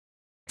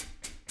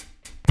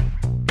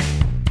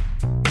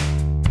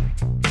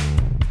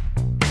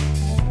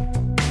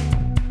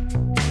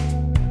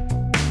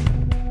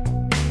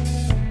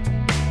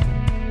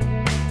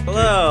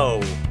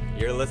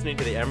listening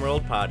to the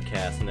Emerald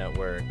Podcast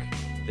Network.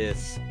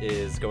 This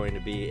is going to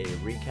be a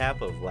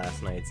recap of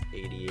last night's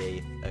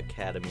 88th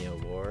Academy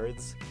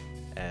Awards,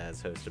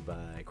 as hosted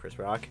by Chris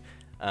Rock.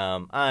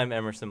 I'm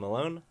Emerson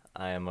Malone.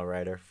 I am a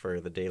writer for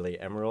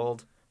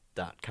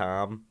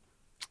thedailyEmerald.com.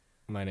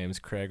 My name is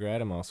Craig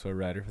Wright. I'm also a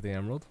writer for The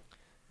Emerald.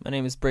 My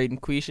name is Braedon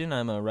Kwiecien.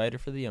 I'm a writer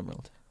for The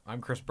Emerald. I'm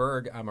Chris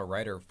Berg. I'm a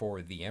writer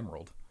for The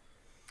Emerald.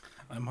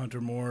 I'm Hunter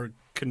Moore,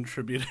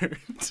 contributor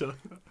to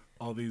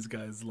all these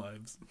guys'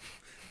 lives.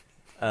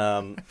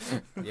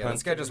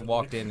 This guy just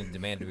walked in and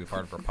demanded to be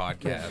part of our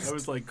podcast. I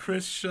was like,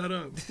 Chris, shut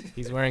up.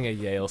 He's wearing a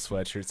Yale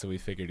sweatshirt, so we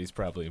figured he's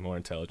probably more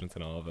intelligent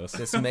than all of us.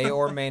 This may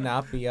or may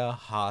not be a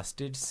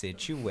hostage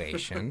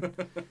situation.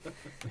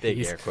 Big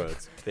air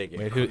quotes. Big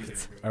air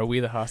quotes. Are we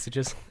the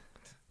hostages?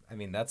 I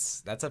mean,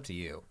 that's up to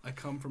you. I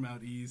come from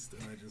out east,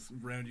 and I just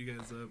round you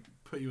guys up,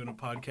 put you in a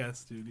podcast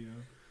studio.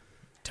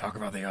 Talk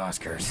about the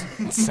Oscars.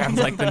 Sounds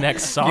like the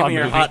next song. Give me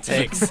your movie. hot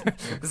takes.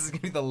 This is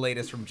going to be the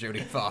latest from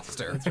Jodie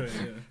Foster. That's right,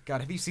 yeah.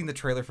 God, have you seen the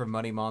trailer for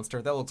Money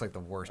Monster? That looks like the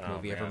worst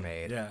movie ever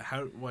made. Yeah,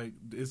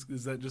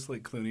 is that just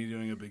like Clooney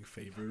doing a big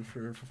favor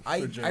for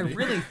I Jodie?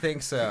 really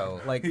think so.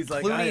 Like, He's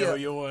like, Clooney, I owe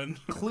you one.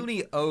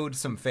 Clooney owed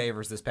some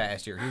favors this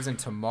past year. He was in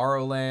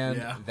Tomorrowland.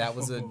 Yeah. That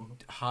was a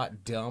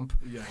hot dump.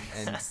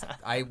 Yikes. And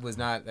I was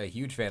not a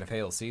huge fan of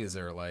Hail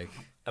Caesar. Like,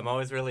 I'm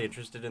always really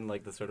interested in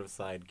like the sort of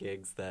side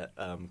gigs that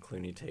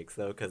Clooney takes,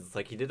 though, because it's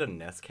like he did a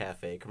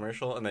Nescafe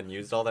commercial and then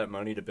used all that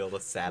money to build a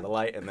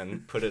satellite and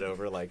then put it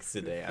over like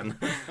Sudan.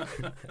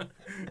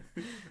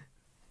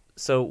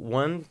 So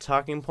one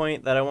talking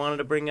point that I wanted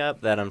to bring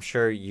up that I'm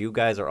sure you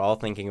guys are all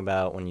thinking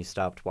about when you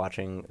stopped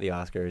watching the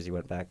Oscars, you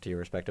went back to your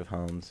respective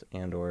homes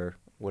and or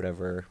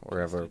whatever,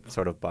 wherever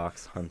sort of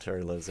box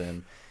Hunter lives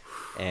in,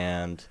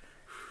 and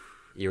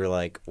you were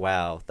like,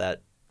 wow,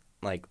 that,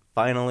 like,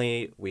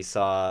 finally we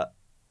saw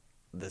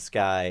this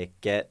guy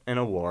get an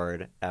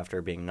award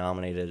after being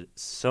nominated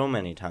so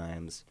many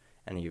times,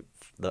 and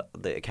the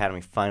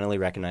Academy finally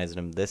recognized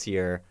him this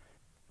year.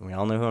 We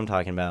all know who I'm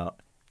talking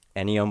about,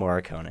 Ennio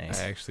Morricone.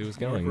 I actually was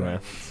going there.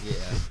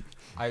 yeah.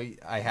 I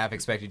have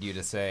expected you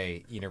to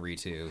say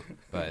Inarritu,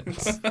 but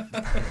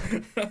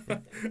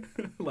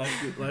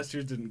last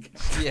year didn't.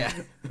 Yeah.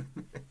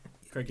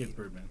 Craig gets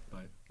Birdman.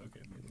 Bye.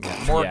 Okay.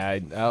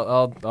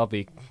 I'll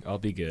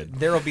be good.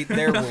 There will be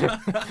time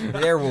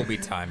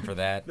for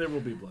that. There will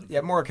be blood.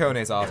 Yeah,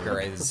 Morricone's Oscar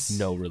is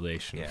No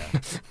relation. Yeah.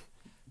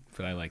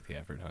 But I like the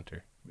effort,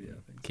 Hunter. Yeah,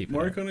 thanks. Keep it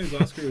up. Morricone's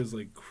Oscar is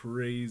like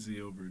crazy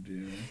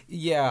overdue.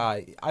 Yeah,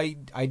 I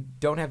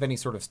don't have any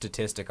sort of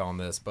statistic on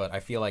this, but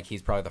I feel like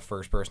he's probably the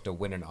first person to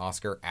win an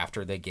Oscar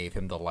after they gave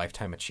him the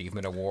Lifetime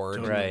Achievement Award.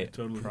 Totally, Right.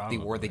 Totally. The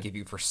award they give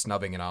you for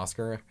snubbing an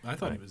Oscar. I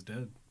thought he was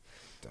dead.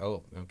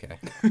 Oh, okay.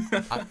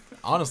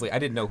 Honestly, I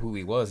didn't know who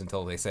he was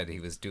until they said he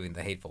was doing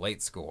the Hateful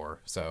Eight score.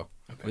 So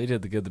We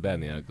did the good, the bad,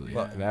 and the ugly.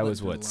 Yeah, And that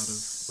was did a what, lot of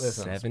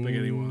 $70?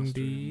 spaghetti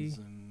westerns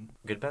and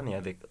Good Ben, I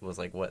think was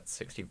like, what,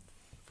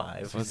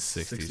 65? What's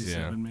 60s,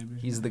 67 yeah.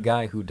 maybe. he's the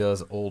guy who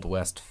does Old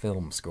West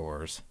film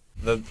scores.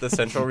 The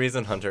central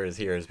reason Hunter is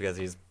here is because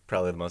he's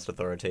probably the most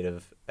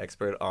authoritative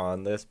expert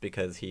on this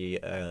because he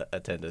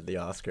attended the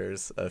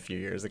Oscars a few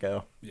years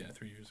ago. Yeah,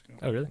 3 years ago.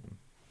 Oh, really?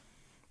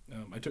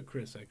 I took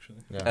Chris actually.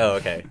 Yeah. Oh,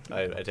 okay.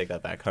 I take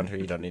that back. Hunter,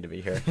 you don't need to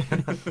be here.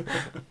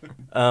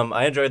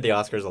 I enjoyed the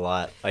Oscars a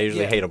lot. I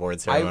usually hate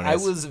award ceremonies. I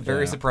was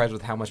very Yeah. surprised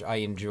with how much I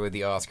enjoyed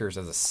the Oscars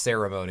as a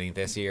ceremony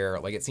this year.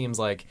 Like, it seems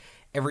like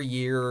every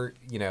year,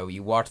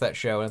 you watch that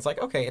show and it's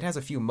like, okay, it has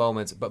a few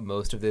moments, but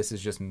most of this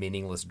is just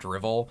meaningless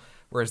drivel.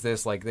 Whereas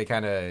this, like, they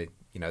kind of,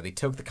 they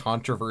took the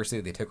controversy,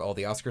 they took all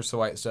the Oscar so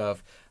white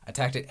stuff,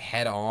 attacked it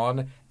head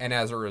on, and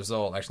as a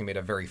result, actually made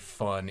a very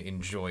fun,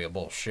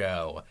 enjoyable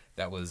show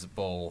that was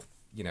both,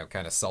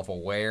 kind of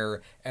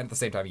self-aware and at the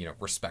same time,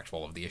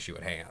 respectful of the issue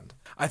at hand.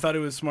 I thought it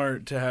was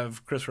smart to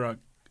have Chris Rock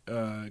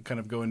kind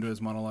of go into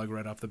his monologue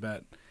right off the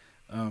bat.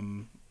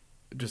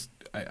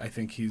 I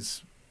think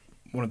he's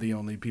one of the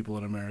only people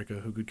in America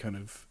who could kind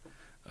of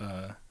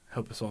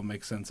help us all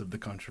make sense of the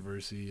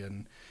controversy,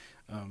 and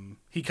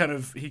he kind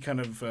of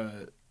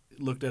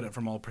looked at it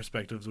from all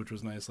perspectives, which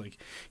was nice. Like,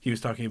 he was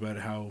talking about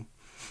how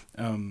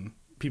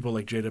people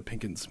like Jada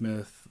Pinkett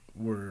Smith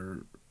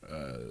were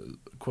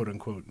quote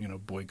unquote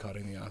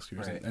boycotting the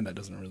Oscars, Right. and that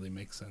doesn't really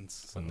make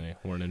sense. When they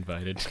weren't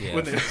invited. Yeah.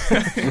 When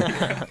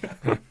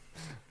they-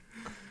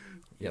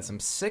 Yeah, some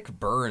sick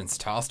burns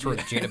tossed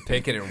towards Jada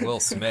Pinkett and Will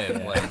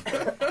Smith.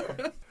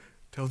 Like,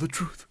 Tell the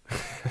truth.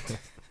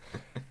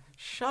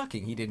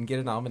 shocking he didn't get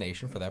a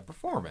nomination for that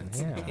performance.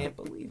 Yeah. I can't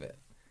believe it.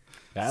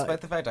 That-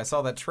 Despite the fact I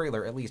saw that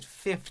trailer at least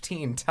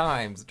 15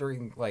 times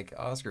during,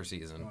 Oscar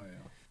season. Oh,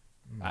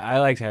 yeah. I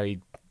liked how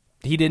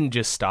he didn't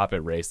just stop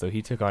at race, though.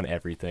 He took on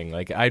everything.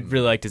 Like, I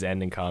really liked his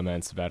ending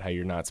comments about how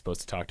you're not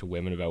supposed to talk to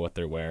women about what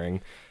they're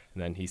wearing.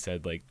 And then he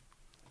said, like,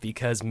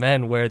 because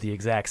men wear the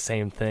exact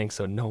same thing,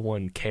 so no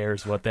one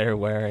cares what they're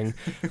wearing.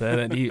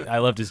 I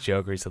loved his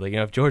joke where he said, like,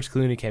 if George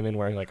Clooney came in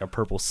wearing, like, a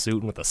purple suit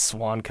and with a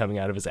swan coming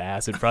out of his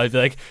ass, it'd probably be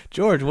like,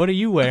 George, what are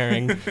you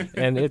wearing?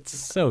 And it's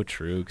so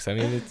true,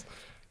 because,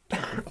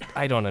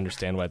 I don't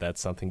understand why that's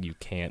something you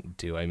can't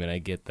do. I mean, I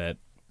get that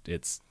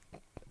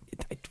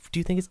do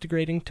you think it's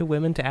degrading to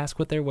women to ask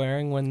what they're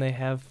wearing when they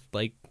have,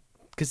 like,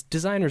 because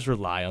designers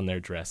rely on their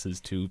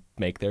dresses to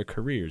make their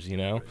careers, you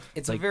know?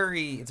 It's a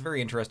very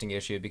interesting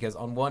issue because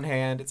on one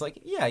hand, it's like,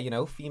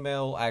 yeah,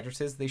 female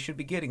actresses, they should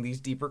be getting these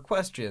deeper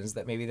questions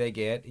that maybe they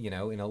get, in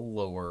a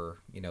lower,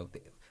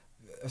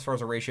 as far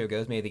as a ratio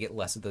goes, maybe they get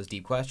less of those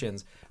deep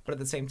questions. But at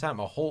the same time,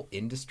 a whole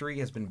industry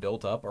has been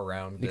built up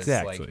around this,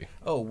 like,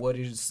 oh, what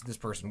is this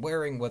person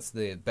wearing? What's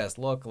the best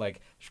look? Like,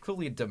 there's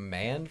clearly a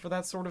demand for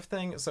that sort of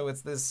thing. So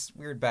it's this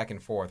weird back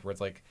and forth where it's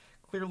like,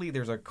 clearly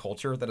there's a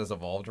culture that has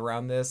evolved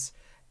around this,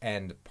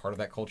 and part of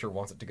that culture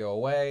wants it to go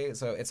away.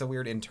 So it's a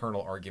weird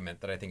internal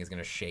argument that I think is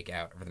going to shake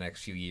out over the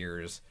next few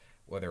years,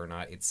 whether or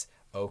not it's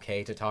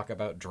okay to talk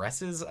about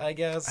dresses, I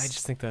guess. I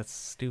just think that's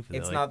stupid.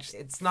 It's like, not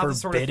the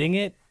sort of... Forbidding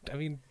it? I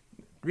mean...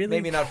 Really?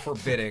 Maybe not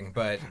forbidding,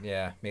 but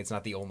yeah, maybe it's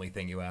not the only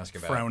thing you ask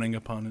about. Frowning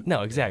upon it.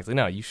 No, exactly.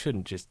 No, you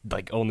shouldn't just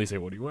only say,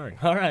 "What are you wearing?"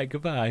 All right,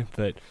 goodbye.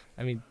 But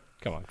I mean,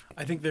 come on.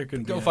 I think there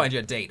can go find you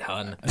a date,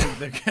 hun. I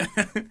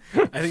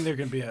think there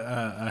can be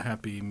a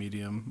happy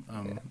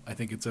medium. I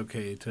think it's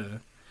okay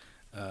to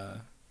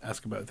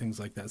ask about things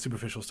like that,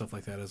 superficial stuff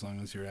like that, as long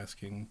as you're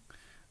asking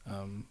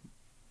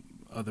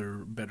other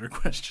better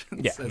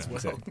questions as well.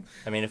 Exactly.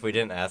 I mean, if we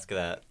didn't ask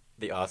that,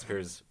 the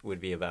Oscars would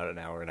be about an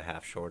hour and a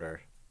half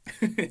shorter.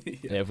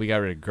 Yeah, if we got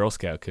rid of Girl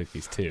Scout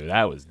cookies too,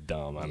 that was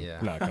dumb. I'm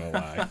not gonna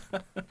lie.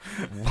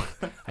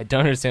 I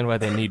don't understand why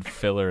they need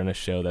filler in a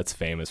show that's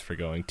famous for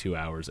going 2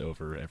 hours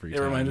over every time.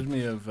 It reminded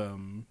me of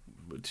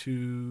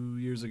 2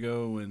 years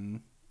ago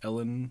when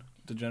Ellen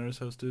DeGeneres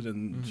hosted,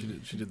 and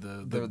she did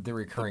the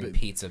recurring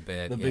pizza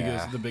bit,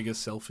 the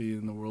biggest selfie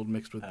in the world,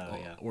 mixed with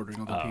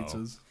ordering other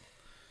pizzas.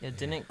 Yeah,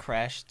 didn't it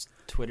crash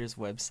Twitter's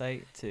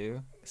website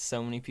too?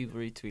 So many people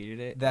retweeted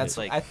it. That's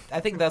like I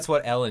think that's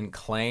what Ellen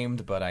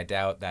claimed, but I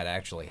doubt that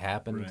actually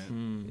happened.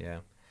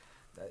 Right.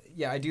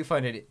 Yeah, I do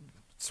find it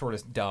sort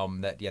of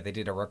dumb that they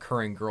did a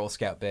recurring Girl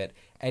Scout bit,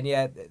 and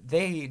yet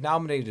they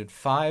nominated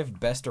 5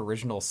 Best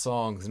Original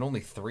Songs, and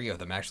only 3 of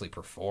them actually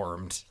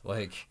performed.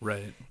 Like,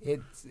 right?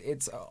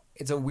 It's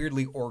a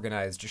weirdly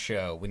organized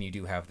show when you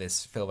do have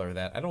this filler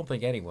that I don't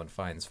think anyone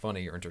finds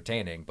funny or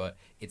entertaining, but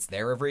it's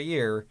there every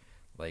year.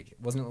 Like,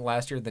 wasn't it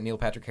last year that Neil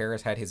Patrick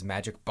Harris had his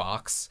magic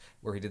box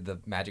where he did the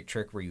magic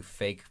trick where you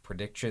fake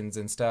predictions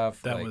and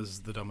stuff? That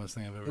was the dumbest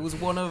thing I've ever. It was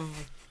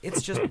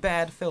it's just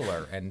bad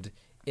filler, and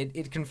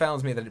it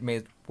confounds me that it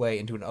made its way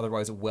into an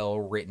otherwise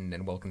well-written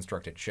and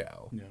well-constructed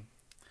show. Yeah.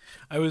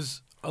 I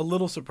was a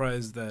little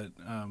surprised that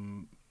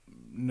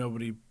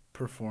nobody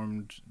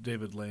performed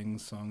David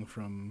Lang's song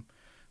from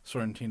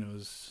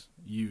Sorrentino's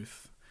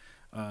youth.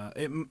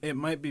 It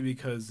might be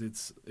because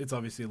it's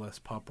obviously less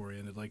pop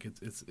oriented, like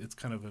it's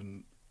kind of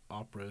an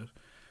opera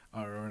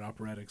or an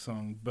operatic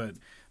song, but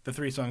the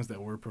 3 songs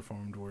that were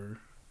performed were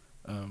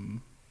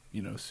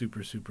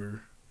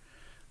super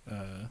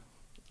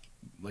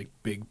like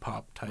big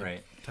pop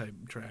type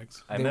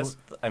tracks. I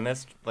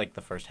missed like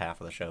the first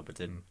half of the show, but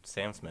did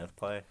Sam Smith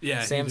play?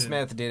 Yeah, Sam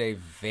Smith did a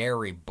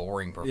very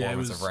boring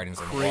performance of Writings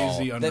on the Wall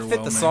crazy, that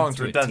fit the song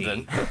to a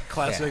redundant. T.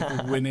 Classic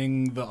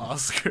winning the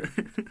Oscar.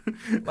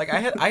 Like I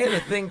had a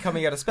thing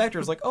coming out of Spectre.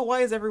 I was like, oh,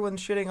 why is everyone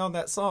shitting on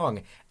that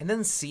song? And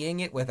then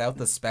seeing it without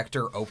the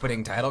Spectre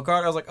opening title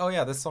card, I was like, oh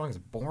yeah, this song is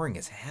boring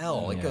as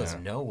hell. It goes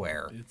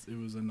nowhere. It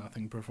was a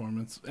nothing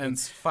performance, and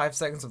it's 5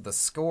 seconds of the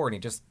score, and he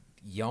just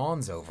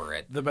yawns over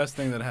it. The best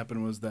thing that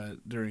happened was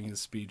that during his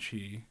speech,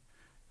 he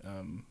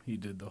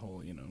did the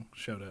whole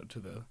shout out to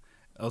the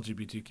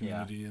LGBT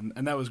community,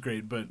 and that was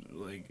great. But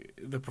like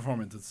the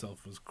performance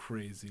itself was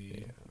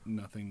crazy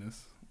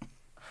nothingness.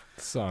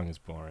 The song is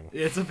boring.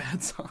 It's a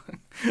bad song.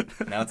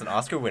 Now it's an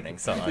Oscar-winning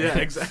song. Yeah,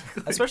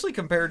 exactly. Especially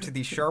compared to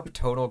the sharp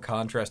tonal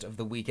contrast of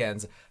The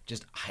Weeknd's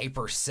just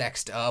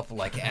hyper-sexed up,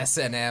 like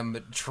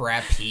S&M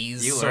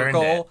trapeze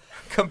circle,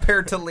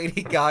 compared to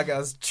Lady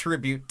Gaga's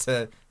tribute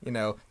to,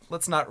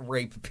 let's not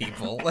rape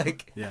people.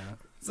 Like,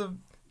 it's a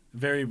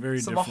very,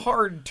 very some different.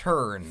 hard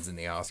turns in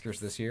the Oscars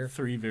this year.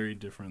 3 very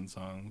different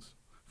songs,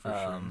 for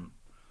sure.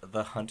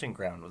 The Hunting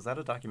Ground, was that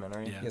a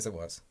documentary? Yeah. Yes, it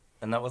was.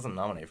 And that wasn't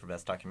nominated for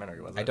Best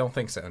Documentary, was it? I don't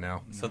think so,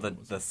 no. So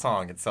the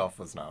song itself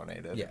was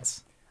nominated.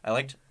 Yes. I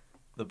liked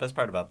the best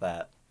part about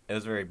that. It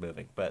was very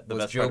moving, but the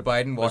was best Joe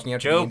part Biden walking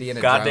out to Joe the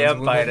Indiana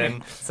goddamn Jones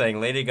Biden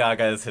saying Lady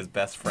Gaga is his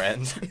best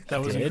friend.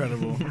 That was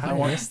incredible. I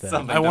missed that.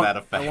 Something to that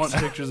effect. I want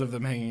pictures of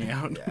them hanging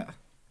out. Yeah.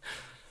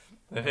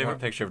 My favorite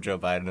picture of Joe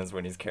Biden is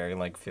when he's carrying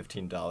like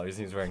 $15.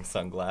 He's wearing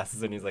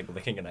sunglasses and he's like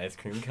licking an ice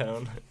cream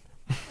cone.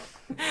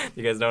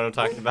 You guys know what I'm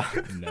talking about?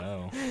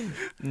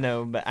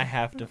 No, but I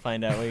have to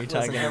find out what you're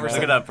talking about.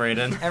 Look it up,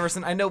 Braedon.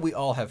 Emerson, I know we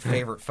all have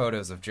favorite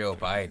photos of Joe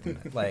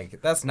Biden.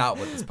 Like, that's not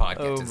what this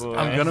podcast is boy.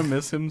 about. I'm gonna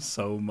miss him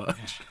so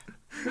much.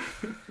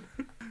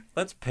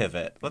 Let's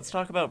pivot. Let's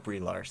talk about Brie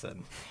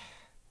Larson.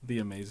 The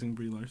amazing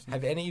Brie Larson.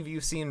 Have any of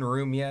you seen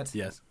Room yet?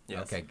 Yes.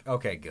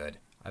 Okay, good.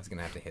 I was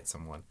gonna have to hit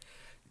someone.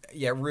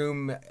 Yeah,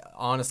 Room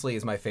honestly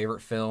is my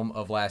favorite film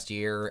of last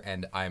year,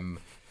 and I'm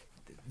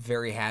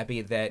very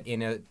happy that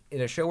in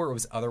a show where it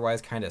was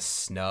otherwise kind of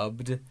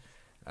snubbed,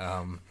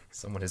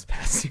 Someone is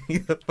passing me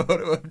the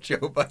photo of Joe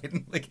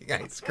Biden licking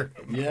ice cream.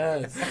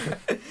 Yes.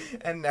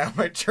 And now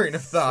my train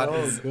of thought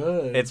is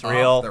good. It's off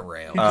real. the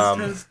rails. He just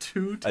has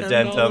two $10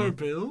 addendum.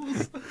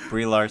 bills.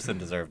 Brie Larson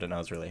deserved it, and I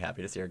was really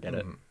happy to see her get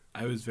it.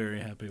 I was very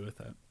happy with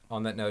that.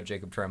 On that note,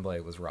 Jacob Tremblay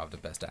was robbed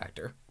of Best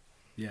Actor.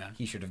 Yeah.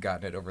 He should have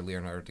gotten it over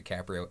Leonardo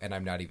DiCaprio, and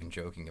I'm not even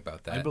joking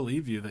about that. I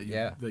believe you that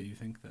you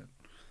think that.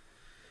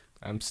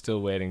 I'm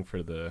still waiting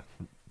for the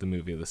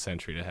movie of the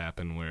century to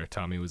happen where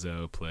Tommy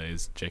Wiseau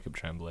plays Jacob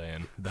Tremblay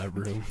in The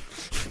Room.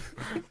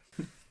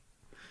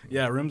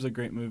 Yeah, Room's a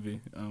great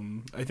movie.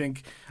 I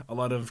think a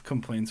lot of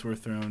complaints were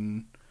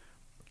thrown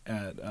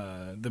at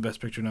the Best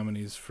Picture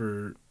nominees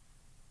for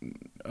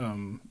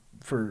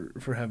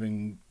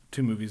having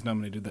two movies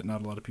nominated that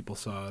not a lot of people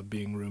saw,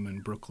 being Room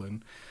and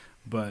Brooklyn.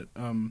 But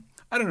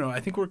I don't know. I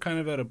think we're kind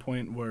of at a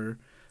point where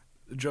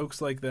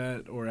jokes like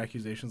that or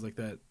accusations like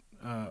that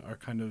are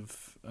kind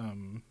of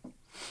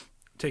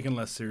taken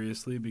less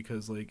seriously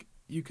because, like,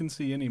 you can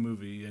see any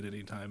movie at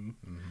any time,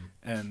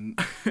 and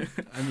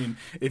I mean,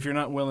 if you're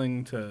not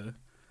willing to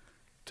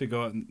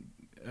go out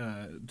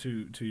and,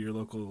 to your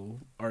local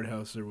art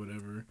house or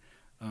whatever,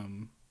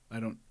 I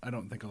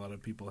don't think a lot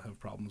of people have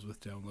problems with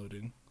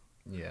downloading.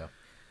 Yeah.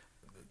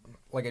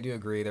 Like, I do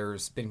agree,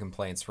 there's been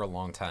complaints for a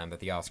long time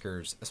that the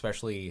Oscars,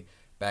 especially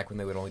back when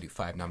they would only do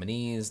 5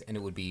 nominees, and it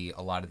would be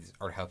a lot of these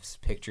art house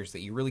pictures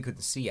that you really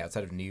couldn't see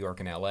outside of New York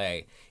and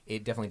LA,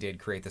 it definitely did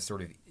create this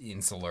sort of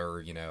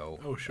insular,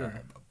 Oh,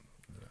 sure.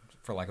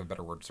 For lack of a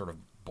better word, sort of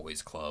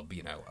boys club,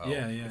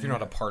 if you're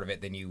not a part of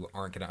it, then you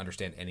aren't going to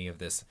understand any of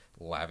this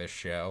lavish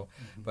show.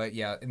 But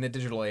yeah, in the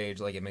digital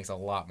age, like, it makes a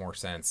lot more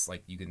sense.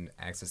 Like, you can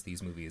access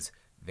these movies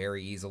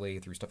very easily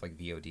through stuff like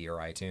VOD or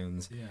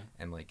iTunes. Yeah.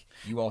 And, like,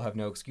 you all have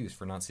no excuse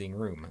for not seeing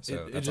Room,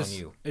 so that's on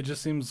you. It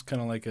just seems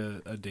kind of like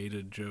a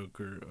dated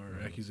joke or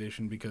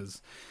accusation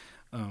because,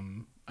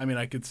 I mean,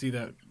 I could see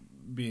that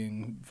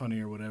being funny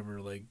or whatever,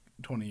 like,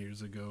 20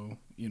 years ago,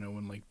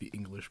 when, like, The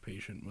English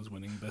Patient was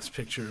winning Best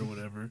Picture or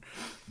whatever.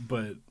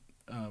 But,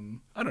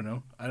 I don't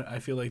know. I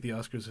feel like the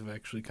Oscars have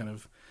actually kind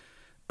of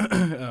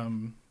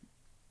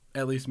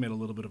at least made a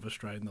little bit of a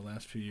stride in the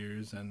last few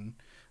years and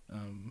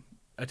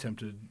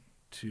attempted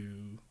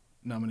to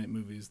nominate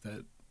movies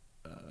that,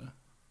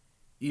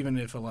 even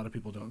if a lot of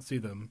people don't see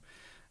them,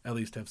 at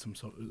least have some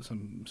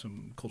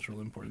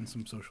cultural importance,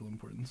 some social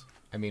importance.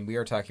 I mean, we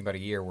are talking about a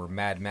year where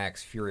Mad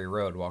Max Fury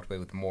Road walked away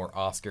with more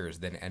Oscars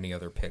than any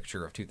other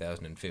picture of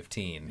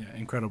 2015. Yeah,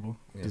 incredible.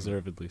 Yeah.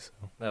 Deservedly so.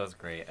 That was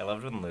great. I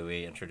loved when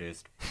Louis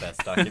introduced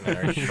Best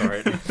Documentary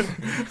Short.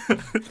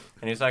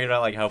 And he was talking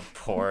about, like, how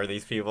poor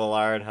these people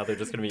are and how they're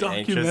just going to be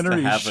anxious to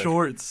Documentary have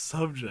short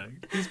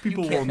subject. These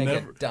people you can't will make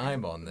never a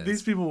dime on this.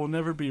 These people will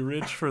never be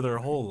rich for their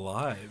whole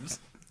lives.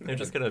 They're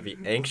just going to be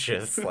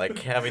anxious, like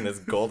having this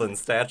golden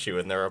statue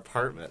in their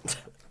apartment.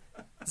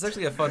 It's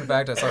actually a fun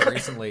fact I saw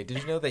recently.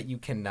 Did you know that you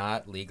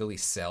cannot legally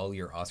sell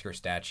your Oscar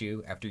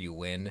statue after you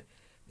win?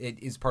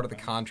 It is part of the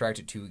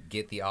contract to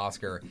get the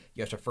Oscar.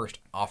 You have to first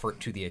offer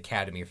it to the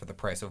Academy for the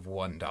price of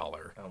 $1.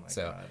 Oh my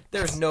so God.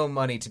 There's no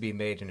money to be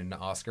made in an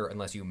Oscar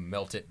unless you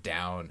melt it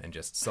down and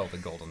just sell the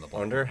gold on the I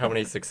bottom. wonder how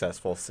many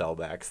successful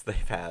sellbacks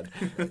they've had.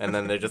 And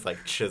then they just,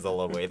 like,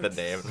 chisel away the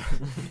name.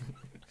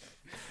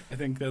 I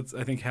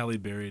think Halle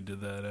Berry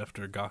did that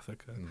after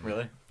Gothica.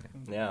 Really?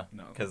 Yeah.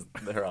 No. Because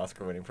her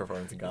Oscar-winning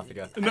performance in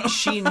Gothica. No.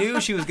 She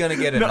knew she was going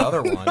to get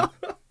another one.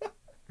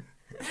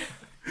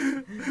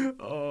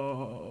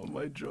 Oh,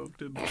 my joke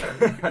didn't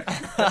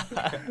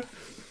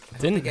I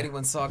don't think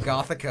anyone saw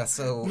Gothica,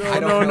 so No, I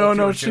don't know if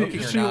no. you're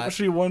joking or not.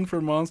 She won for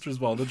Monsters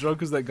Ball. The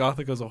joke is that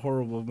Gothica's a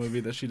horrible movie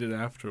that she did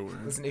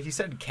afterwards. Listen, if you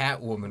said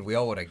Catwoman, we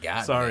all would have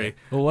gotten Sorry. it.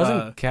 Well,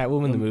 wasn't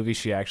Catwoman the movie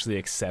she actually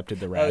accepted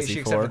the Razzie she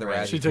for? accepted the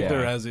Razzie. She took the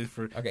Yeah. Razzie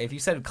for. Okay, if you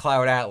said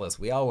Cloud Atlas,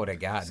 we all would have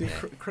gotten See,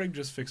 it. Craig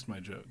just fixed my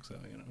joke, so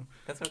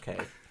That's okay.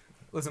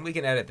 Listen, we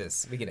can edit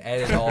this. We can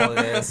edit all of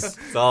this.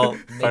 It's all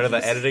part of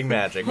the editing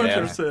magic,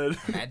 Hunter man. said,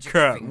 Magic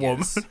Catwoman.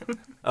 fingers.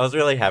 I was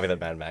really happy that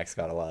Mad Max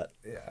got a lot.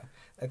 Yeah.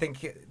 I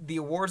think the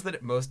awards that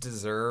it most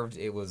deserved,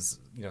 it was,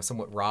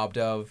 somewhat robbed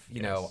of.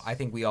 I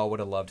think we all would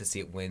have loved to see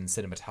it win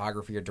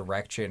cinematography or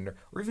direction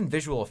or even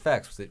visual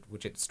effects,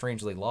 which it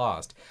strangely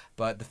lost.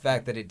 But the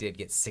fact that it did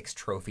get 6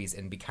 trophies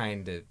and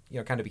kind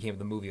of became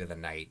the movie of the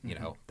night,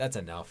 that's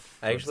enough.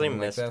 I actually something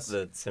like missed this.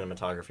 the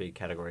cinematography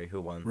category.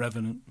 Who won?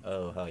 Revenant.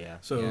 Oh, hell yeah.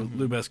 So Yeah.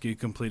 Lubeski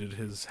completed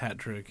his hat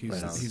trick.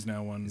 He's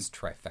now won It's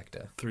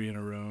trifecta. 3 in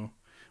a row,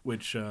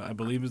 which I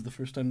believe is the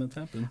first time that's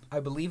happened. I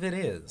believe it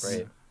is.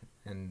 Right.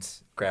 And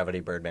Gravity,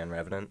 Birdman,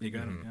 Revenant. You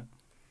got it, yeah.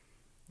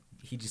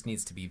 he just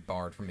needs to be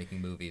barred from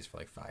making movies for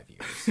like 5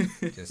 years.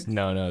 Just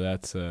No,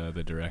 that's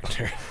the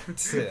director.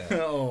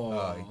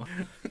 Oh.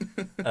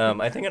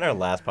 I think in our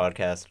last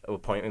podcast, a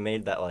point we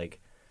made that, like,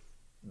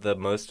 the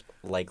most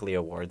likely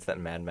awards that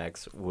Mad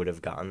Max would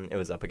have gotten, it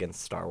was up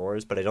against Star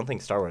Wars, but I don't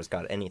think Star Wars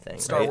got anything.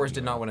 Star right? Wars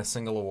did not win a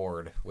single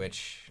award,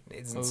 which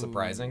isn't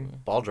surprising.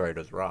 Ball Droid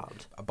was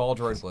robbed. Ball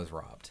Droid was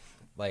robbed.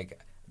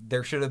 Like,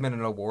 there should have been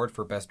an award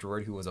for best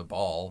droid who was a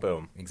ball.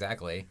 Boom.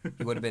 Exactly.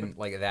 He would have been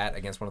like that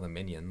against one of the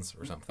minions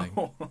or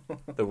something.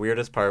 The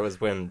weirdest part was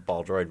when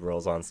Ball Droid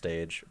rolls on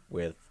stage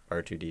with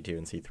R2-D2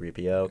 and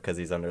C-3PO because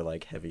he's under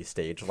like heavy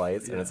stage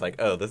lights, and it's like,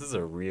 oh, this is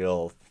a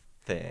real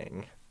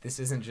thing. This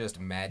isn't just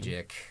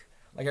magic.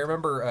 Like, I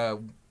remember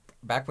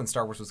back when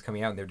Star Wars was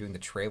coming out and they were doing the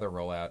trailer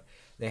rollout,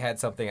 they had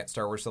something at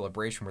Star Wars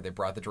Celebration where they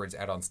brought the droids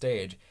out on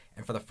stage,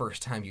 and for the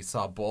first time you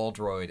saw Ball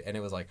Droid, and it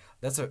was like,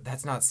 that's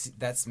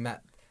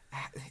not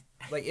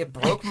like, it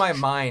broke my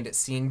mind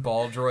seeing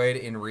Ball Droid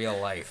in real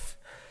life.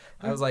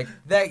 I was like,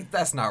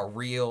 that's not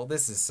real.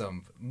 This is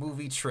some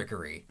movie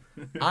trickery.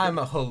 I'm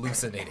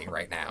hallucinating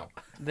right now.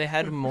 They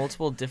had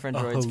multiple different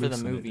droids for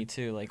the movie,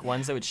 too. Like,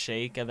 ones that would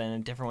shake, and then a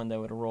different one that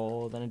would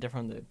roll, then a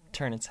different one that would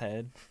turn its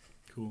head.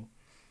 Cool.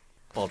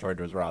 Ball Droid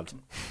was robbed.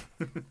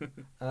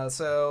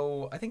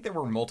 So I think there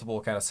were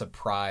multiple kind of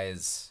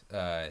surprise,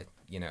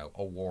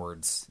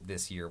 awards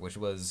this year, which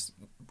was,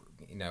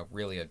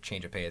 really a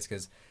change of pace,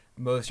 because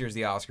most years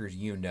the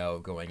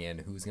Oscars, going in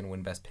who's going to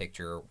win Best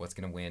Picture, what's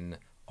going to win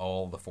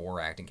all the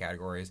 4 acting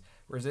categories.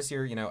 Whereas this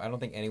year, I don't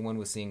think anyone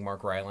was seeing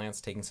Mark Rylance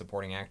taking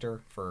supporting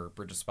actor for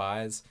Bridge of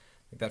Spies.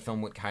 Like, that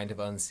film went kind of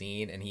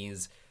unseen, and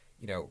he's,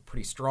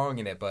 pretty strong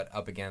in it, but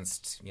up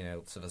against,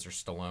 Sylvester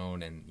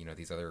Stallone and,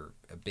 these other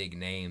big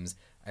names,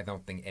 I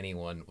don't think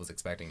anyone was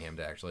expecting him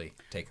to actually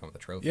take home the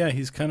trophy. Yeah,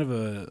 he's kind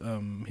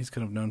of he's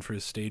kind of known for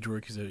his stage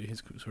work.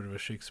 He's sort of a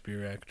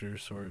Shakespeare actor,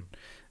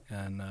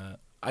 and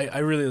I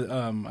really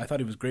I thought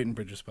he was great in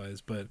Bridge of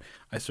Spies, but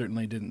I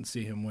certainly didn't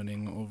see him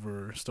winning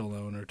over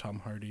Stallone or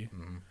Tom Hardy.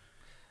 Mm-hmm.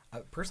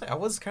 Personally, I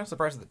was kind of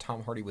surprised that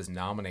Tom Hardy was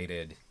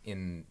nominated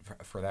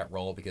for that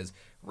role, because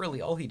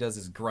really all he does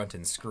is grunt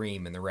and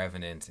scream in The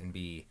Revenant and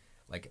be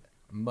like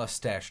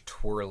mustache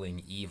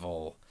twirling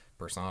evil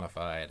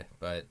personified.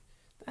 But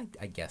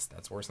I guess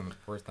that's worse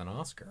than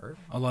Oscar.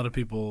 A lot of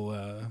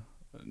people,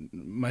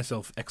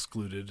 myself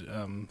excluded,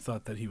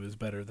 thought that he was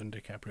better than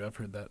DiCaprio. I've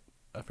heard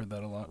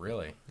that a lot.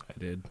 Really? I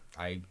did.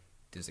 I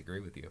disagree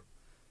with you.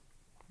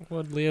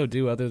 What'd Leo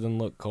do other than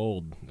look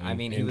cold? I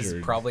mean, injured? He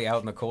was probably out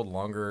in the cold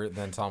longer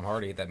than Tom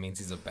Hardy. That means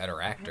he's a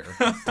better actor.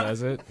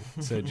 Does it?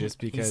 So just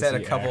because he said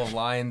a couple of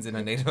lines in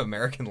a Native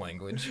American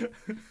language.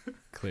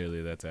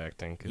 Clearly that's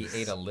acting. He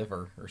ate a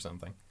liver or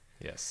something.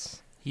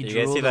 Yes. He You guys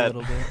drooled see a that?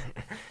 little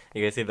bit.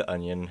 You guys see the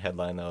Onion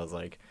headline that was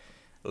like,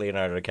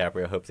 Leonardo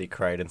DiCaprio hopes he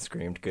cried and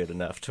screamed good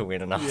enough to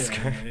win an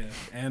Oscar. Yeah.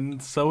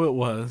 And so it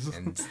was.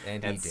 And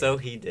And so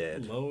he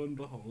did. Lo and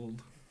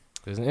behold.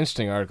 There's an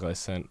interesting article I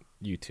sent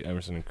you to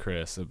Emerson and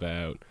Chris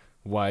about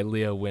why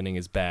Leo winning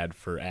is bad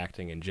for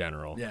acting in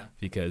general. Yeah.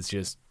 Because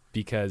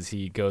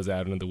he goes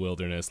out into the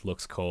wilderness,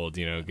 looks cold,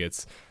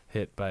 gets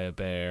hit by a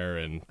bear,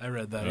 and I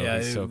read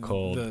that. he's so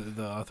cold.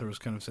 The author was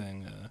kind of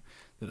saying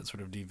that it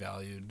sort of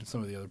devalued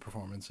some of the other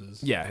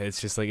performances. Yeah, it's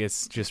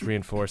just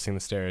reinforcing the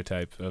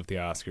stereotype of the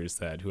Oscars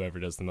that whoever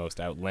does the most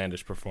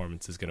outlandish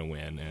performance is going to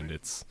win, and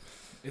it's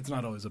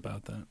not always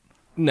about that.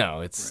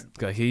 No, it's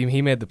right.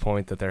 He made the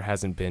point that there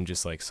hasn't been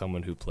just like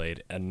someone who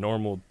played a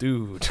normal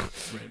dude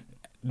Right.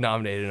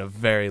 nominated in a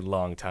very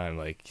long time.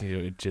 Like,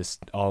 it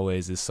just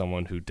always is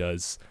someone who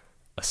does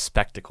a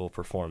spectacle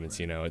performance.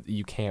 Right.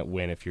 You can't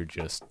win if you're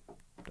just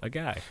a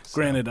guy. So.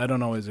 Granted, I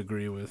don't always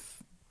agree with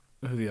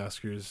who the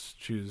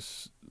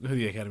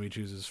Academy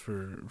chooses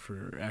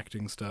for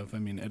acting stuff. I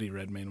mean, Eddie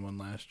Redmayne won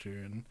last year,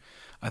 and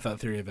I thought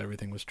Theory of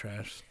Everything was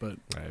trash, but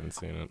I haven't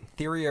seen it.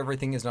 Theory of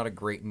Everything is not a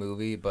great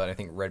movie, but I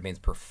think Redmayne's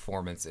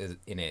performance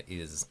in it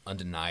is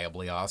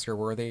undeniably Oscar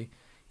worthy.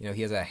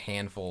 He has a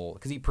handful,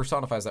 because he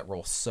personifies that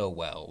role so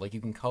well. Like,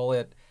 you can call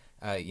it,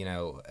 a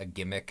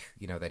gimmick,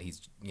 that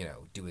he's,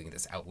 doing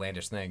this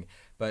outlandish thing,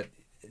 but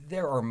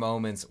there are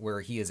moments where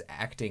he is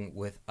acting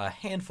with a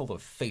handful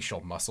of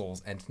facial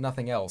muscles and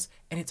nothing else,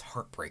 and it's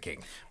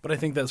heartbreaking. But I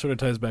think that sort of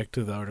ties back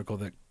to the article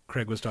that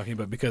Craig was talking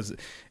about, because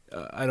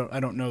I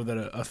don't know that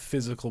a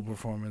physical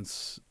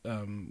performance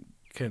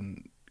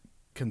can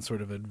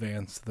sort of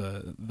advance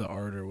the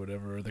art or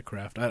whatever, or the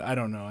craft. I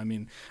don't know. I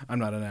mean, I'm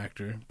not an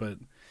actor, but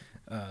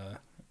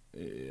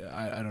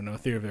I don't know.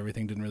 Theory of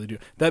Everything didn't really do.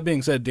 That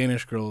being said,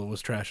 Danish Girl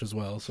was trash as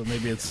well. So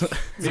maybe it's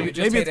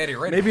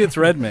maybe it's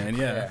Redman.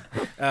 Yeah.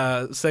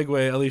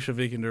 Segue: Alicia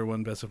Vikander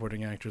won Best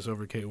Supporting Actress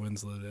over Kate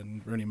Winslet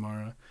and Rooney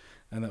Mara,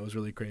 and that was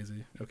really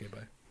crazy. Okay,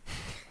 bye.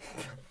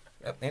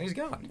 Yep, and he's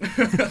gone.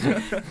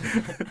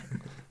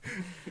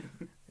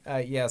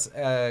 Yes,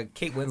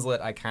 Kate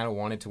Winslet, I kind of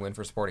wanted to win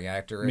for supporting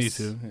actress. Me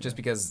too. Yeah. Just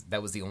because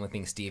that was the only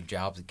thing Steve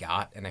Jobs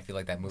got, and I feel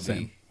like that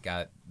movie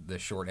got the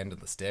short end of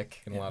the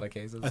stick in a lot of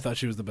cases. I thought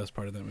she was the best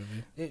part of that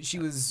movie. She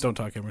was... Don't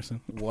talk,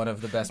 Emerson. One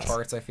of the best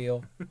parts, I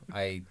feel.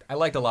 I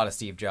liked a lot of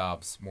Steve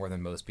Jobs more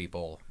than most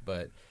people,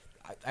 but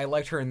I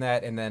liked her in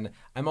that, and then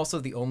I'm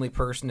also the only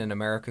person in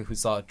America who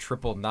saw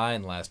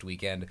 999 last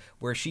weekend,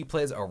 where she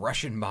plays a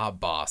Russian mob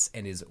boss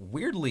and is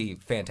weirdly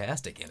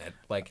fantastic in it.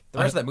 Like, the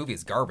rest of that movie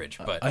is garbage,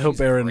 but I hope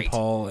Aaron great.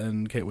 Paul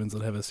and Kate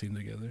Winslet have a scene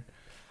together.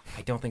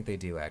 I don't think they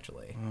do,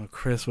 actually. Oh,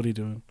 Chris, what are you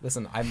doing?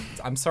 Listen,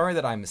 I'm sorry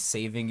that I'm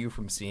saving you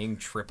from seeing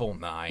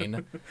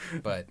 999,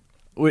 but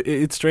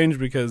It's strange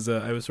because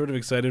I was sort of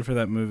excited for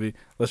that movie.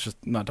 Let's just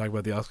not talk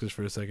about the Oscars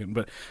for a second.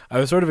 But I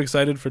was sort of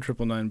excited for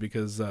 999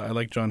 because I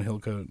like John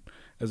Hillcoat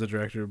as a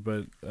director.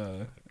 But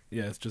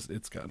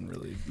it's gotten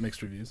really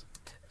mixed reviews.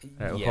 All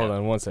right, well, hold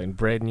on one second.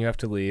 Braedon, you have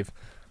to leave.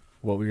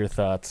 What were your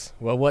thoughts?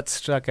 Well, what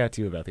stuck out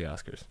to you about the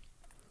Oscars?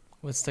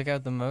 What stuck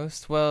out the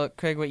most? Well,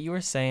 Craig, what you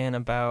were saying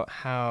about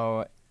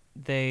how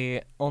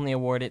they only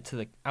award it to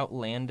the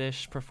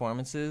outlandish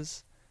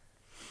performances.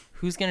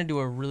 Who's going to do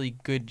a really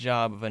good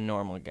job of a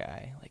normal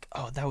guy? Like,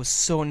 oh, that was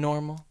so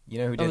normal. You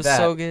know who That did was that?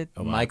 so good.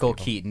 Michael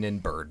Keaton in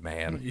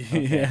Birdman.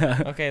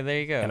 Yeah. Okay, there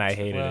you go. And I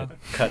hated it.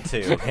 Cut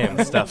to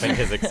him stuffing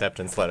his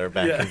acceptance letter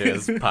back into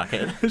his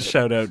pocket.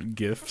 Shout out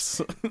gifs.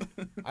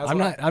 I'm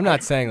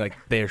not saying like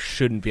there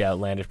shouldn't be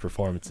outlandish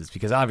performances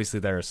because obviously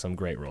there are some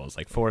great roles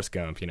like Forrest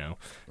Gump,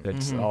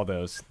 that's all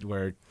those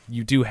where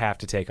you do have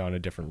to take on a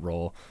different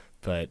role.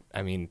 But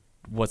I mean,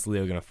 what's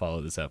Leo going to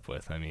follow this up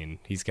with? I mean,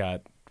 he's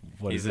got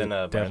he's in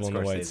a Devil in the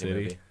White Scorsese City.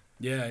 Movie.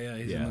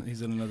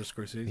 He's in another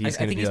Scorsese. I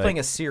think he's playing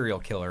a serial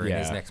killer in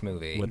his Yeah, next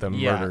movie. with a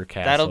murder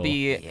castle. That'll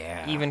be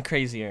even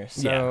crazier.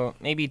 So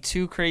maybe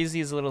too crazy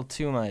is a little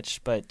too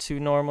much, but too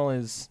normal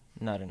is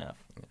not enough.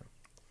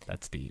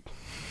 That's deep.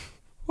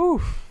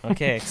 Whew.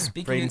 Okay,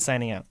 Braedon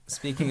signing out.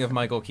 Speaking of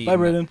Michael Keaton, Bye,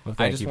 Braedon. Well, I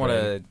thank just you, want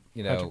Braedon.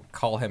 to,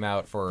 call him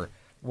out for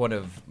one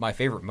of my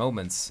favorite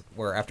moments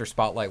where after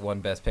Spotlight won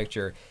Best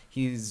Picture,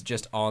 he's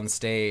just on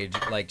stage,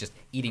 like just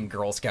eating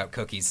Girl Scout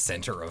cookies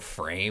center of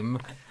frame,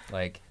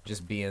 like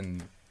just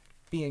being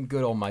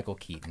good old Michael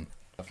Keaton.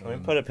 Let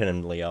me put a pin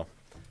in Leo.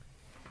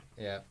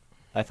 Yeah.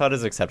 I thought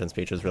his acceptance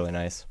speech was really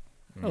nice.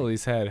 Well,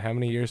 he's had how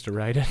many years to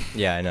write it?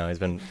 Yeah, I know. He's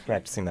been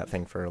practicing that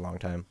thing for a long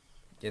time.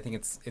 I think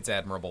it's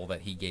admirable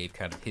that he gave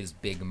kind of his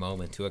big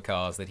moment to a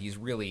cause that he's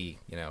really,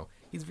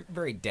 he's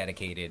very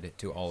dedicated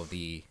to all of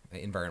the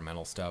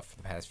environmental stuff for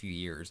the past few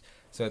years.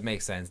 So it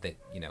makes sense that,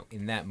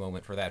 in that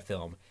moment for that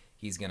film,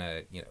 he's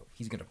gonna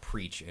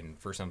preach and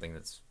for something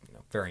that's,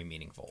 very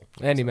meaningful.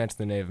 And he mentioned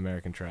the Native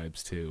American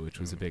tribes too, which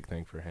was a big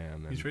thing for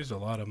him. And He's raised a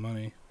lot of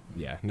money.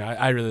 yeah, no,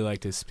 I really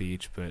liked his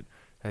speech, but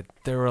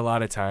there were a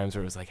lot of times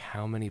where it was like,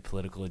 how many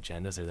political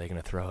agendas are they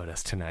going to throw at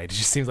us tonight? It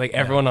just seems like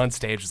everyone on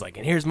stage was like,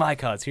 and here's my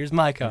cause, here's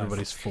my cause.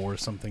 Everybody's for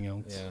something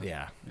else.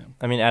 Yeah.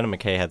 I mean, Adam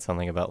McKay had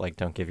something about like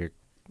don't give your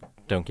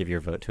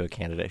vote to a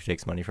candidate who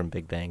takes money from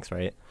big banks,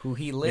 right? Who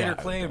he later Yeah, I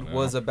claimed don't know.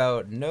 was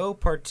about no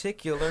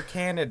particular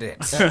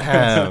candidate.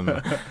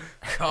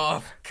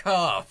 Cough,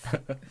 cough.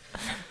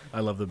 I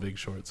love The Big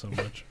Short so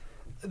much.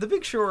 The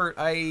Big Short,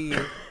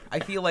 I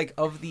feel like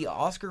of the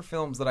Oscar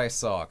films that I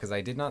saw, because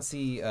I did not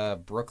see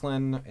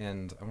Brooklyn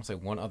and I want to say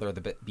one other of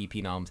the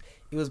BP noms,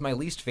 it was my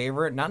least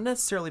favorite, not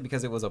necessarily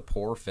because it was a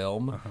poor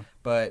film,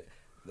 but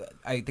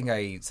I think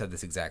I said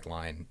this exact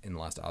line in the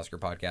last Oscar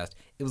podcast.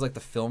 It was like the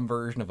film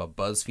version of a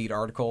BuzzFeed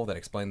article that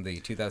explained the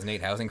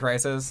 2008 housing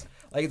crisis.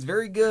 Like, it's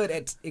very good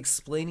at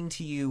explaining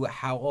to you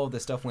how all of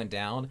this stuff went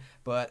down,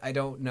 but I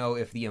don't know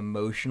if the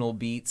emotional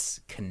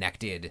beats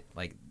connected,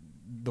 like,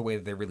 the way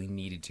that they really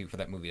needed to for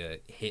that movie to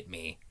hit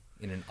me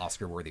in an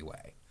Oscar-worthy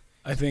way.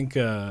 I think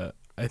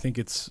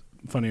it's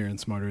funnier and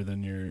smarter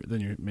than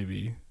you're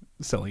maybe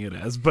selling it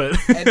as, but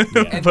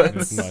But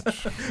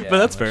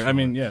that's fair. I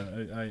mean,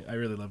 I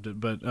really loved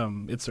it, but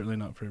it's certainly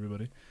not for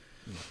everybody.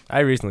 I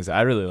recently said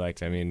I really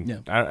liked it. I mean,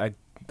 Yeah.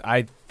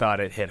 I thought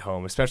it hit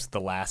home, especially the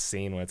last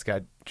scene when it's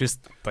got just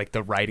like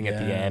the writing at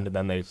the Yeah. end, and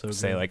then they So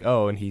say good. like,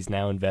 "Oh, and he's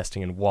now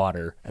investing in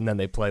water," and then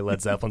they play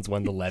Led Zeppelin's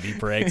 "When the Levee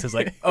Breaks." It's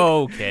like,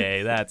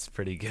 okay, that's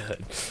pretty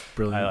good.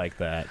 Brilliant. I like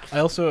that. I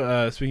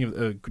also, speaking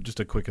of just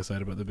a quick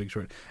aside about The Big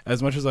Short,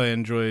 as much as I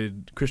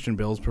enjoyed Christian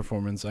Bale's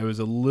performance, I was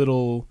a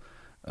little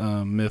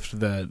miffed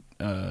that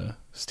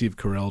Steve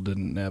Carell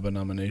didn't nab a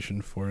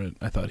nomination for it.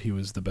 I thought he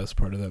was the best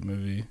part of that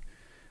movie.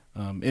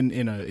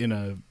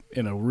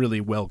 In a really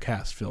well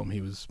cast film,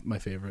 he was my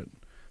favorite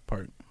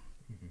part.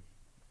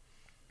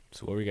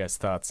 So, what were you guys'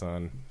 thoughts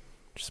on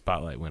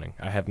Spotlight winning?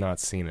 I have not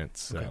seen it,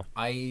 so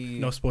Okay.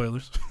 No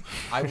spoilers.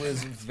 I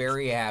was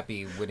very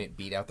happy when it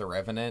beat out The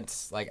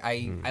Revenant. Like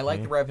I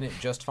like The Revenant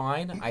just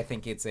fine. I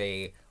think it's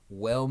a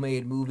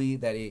well-made movie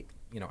that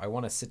I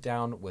want to sit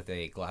down with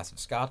a glass of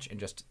scotch and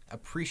just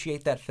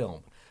appreciate that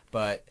film.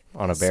 But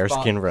On a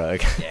bearskin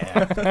rug.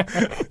 Yeah.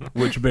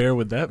 Which bear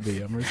would that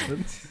be,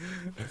 Emerson?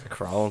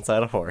 Crawl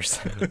inside a horse.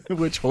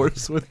 Which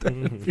horse would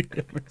that be,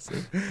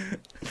 Emerson?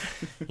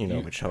 You know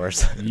which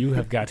horse. you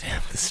have got to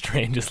have the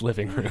strangest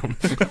living room.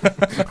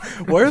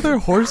 Why are there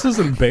horses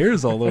and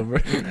bears all over?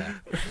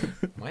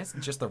 Why is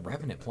just The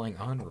Revenant playing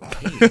on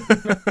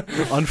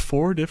repeat? On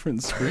 4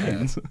 different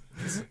screens.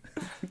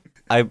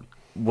 I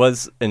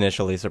was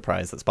initially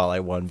surprised that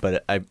Spotlight won,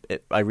 but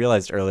I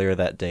realized earlier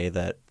that day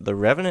that The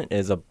Revenant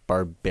is a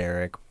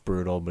barbaric,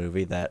 brutal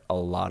movie that a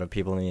lot of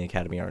people in the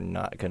Academy are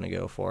not going to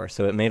go for.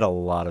 So it made a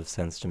lot of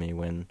sense to me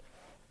when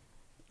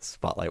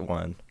Spotlight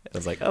won. It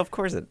was like, oh, of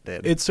course it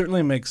did. It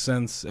certainly makes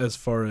sense as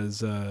far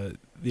as the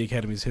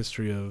Academy's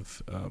history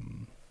of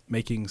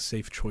making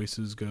safe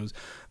choices goes.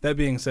 That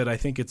being said, I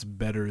think it's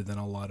better than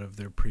a lot of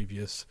their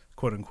previous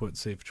quote-unquote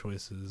safe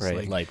choices.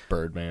 Right. Like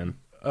Birdman.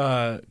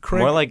 Craig,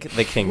 More like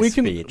the King's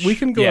Speech. We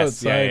can go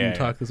Yes, outside and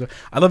talk this.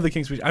 I love the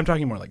King's Speech. I'm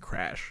talking more like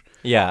Crash.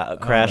 Yeah,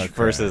 Crash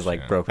versus Crash,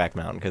 yeah. Brokeback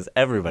Mountain, because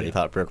everybody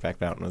thought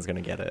Brokeback Mountain was going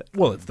to get it.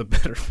 Well, it's the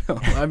better film.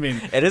 I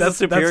mean, It is a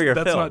superior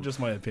that's film. not just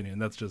my opinion.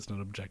 That's just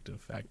an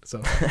objective fact.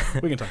 So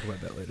we can talk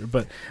about that later.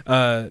 But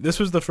this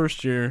was the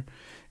first year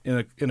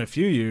in a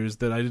few years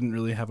that I didn't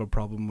really have a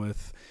problem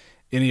with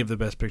any of the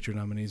Best Picture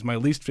nominees. My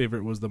least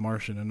favorite was The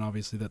Martian, and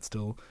obviously that's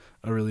still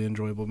a really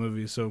enjoyable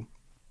movie. So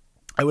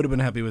I would have been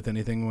happy with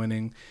anything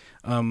winning.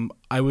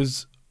 I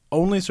was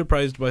only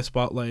surprised by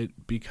Spotlight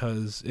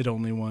because it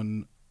only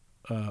won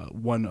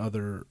one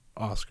other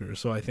Oscar.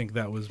 So I think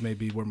that was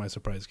maybe where my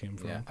surprise came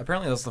from. Yeah.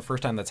 Apparently, that's the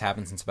first time that's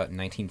happened since about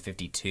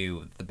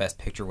 1952. The Best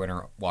Picture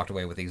winner walked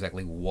away with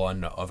exactly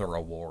one other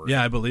award.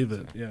 Yeah, I believe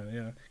it.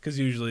 Yeah. Because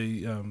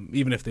usually,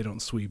 even if they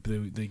don't sweep,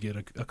 they get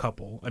a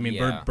couple. I mean,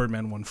 Yeah.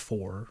 Birdman won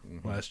 4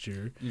 last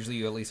year. Usually,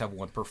 you at least have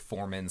one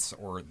performance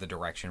or the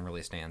direction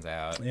really stands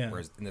out. Yeah.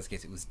 Whereas in this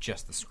case, it was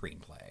just the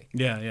screenplay.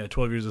 Yeah.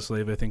 12 Years a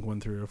Slave, I think,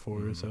 won 3 or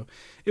 4. So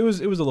it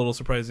was a little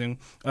surprising.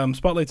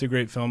 Spotlight's a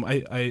great film.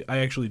 I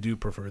actually do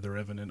prefer The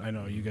Revenant. I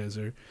know you guys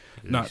are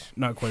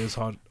not quite as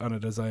hot on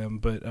it as I am,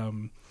 but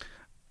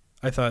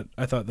I thought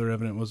The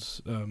Revenant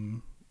was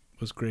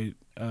great.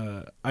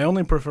 I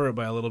only prefer it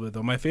by a little bit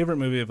though. My favorite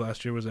movie of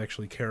last year was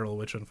actually Carol,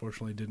 which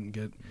unfortunately didn't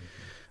get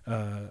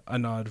a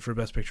nod for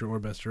Best Picture or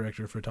Best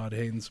Director for Todd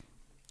Haynes.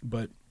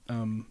 But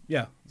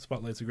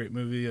Spotlight's a great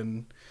movie,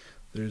 and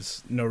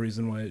there's no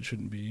reason why it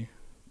shouldn't be,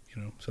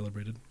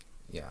 celebrated.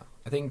 Yeah,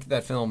 I think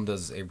that film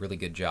does a really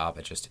good job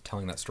at just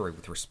telling that story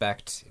with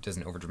respect. It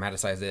doesn't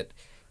over-dramatize it.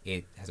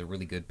 It has a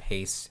really good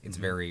pace. It's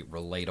very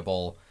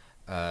relatable.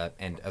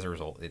 And as a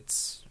result,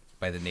 it's,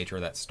 by the nature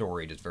of that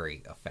story, just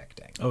very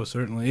affecting. Oh,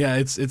 certainly. Yeah,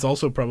 it's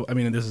also probably, I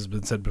mean, this has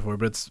been said before,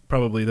 but it's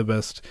probably the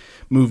best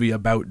movie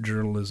about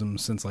journalism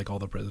since, like, All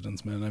the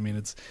President's Men. I mean,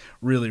 it's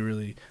really,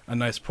 really a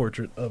nice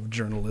portrait of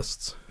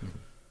journalists.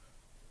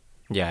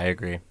 Yeah, I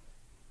agree.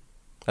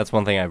 That's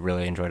one thing I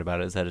really enjoyed about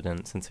it, is that it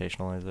didn't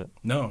sensationalize it.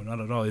 No, not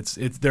at all. It's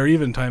there are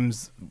even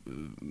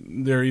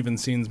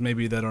scenes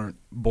maybe that aren't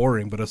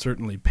boring, but are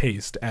certainly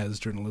paced as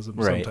journalism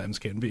sometimes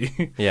can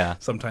be. Yeah.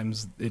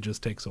 Sometimes it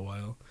just takes a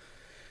while.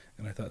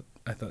 And I thought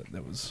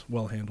that was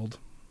well handled.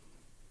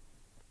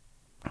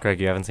 Greg,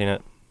 you haven't seen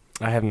it?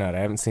 I have not. I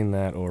haven't seen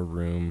that or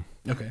Room.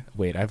 Okay.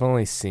 Wait, I've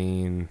only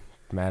seen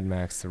Mad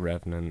Max, The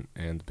Revenant,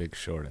 and The Big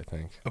Short, I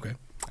think. Okay.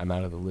 I'm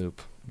out of the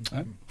loop.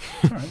 All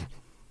right.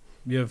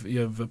 You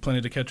have plenty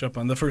to catch up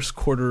on. The first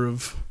quarter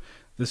of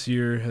this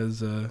year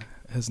has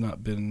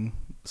not been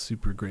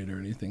super great or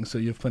anything, so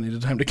you have plenty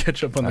of time to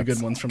catch up on the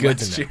good ones from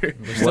last year.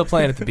 We're still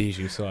playing at the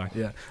Bijou, so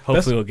Yeah.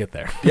 hopefully we'll get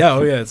there. Yeah,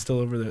 it's still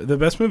over there. The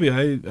best movie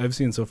I've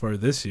seen so far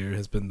this year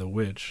has been The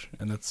Witch,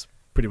 and that's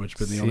pretty much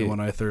been the only one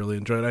I thoroughly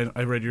enjoyed.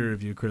 I read your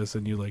review, Chris,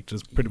 and you liked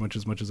just pretty much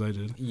as I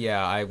did.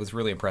 Yeah, I was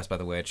really impressed by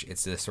The Witch.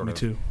 It's this sort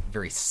of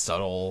very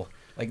subtle,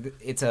 like,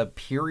 it's a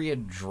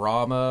period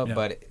drama,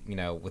 but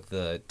with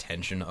the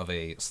tension of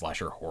a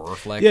slasher horror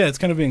flick. Yeah, it's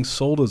kind of being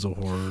sold as a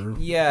horror.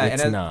 Yeah,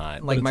 It's and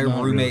not. Like, my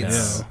not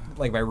roommates,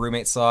 really, my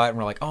roommates saw it and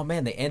were like, "Oh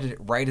man, they ended it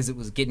right as it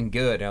was getting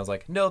good." And I was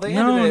like, "No, they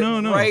ended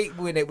it right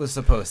when it was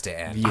supposed to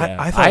end." Yeah,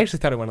 I I actually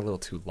thought it went a little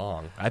too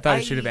long. I thought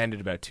it should have ended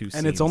about 2 scenes.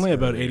 And it's only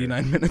about earlier.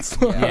 89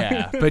 minutes long.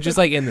 Yeah, but just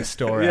like in the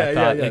story, I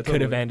thought it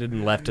could have totally. ended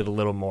and left it a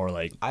little more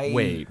like, I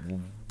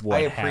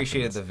appreciated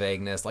happens? the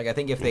vagueness. Like, I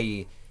think if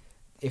they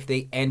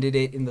ended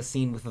it in the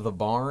scene with the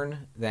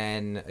barn,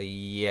 then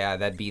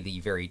that'd be the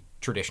very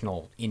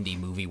traditional indie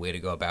movie way to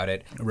go about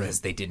it, because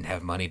they didn't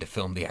have money to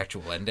film the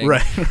actual ending.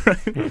 Right.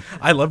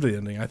 I loved the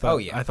ending. I thought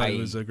it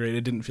was great.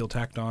 It didn't feel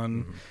tacked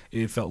on. Mm-hmm.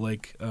 It felt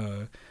like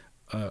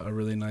a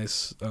really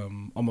nice,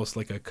 almost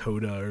like a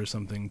coda or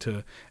something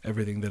to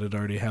everything that had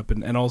already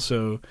happened. And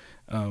also,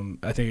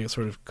 I think it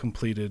sort of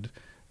completed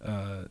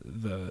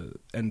the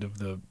end of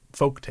the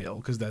folk tale,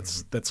 because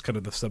that's kind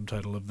of the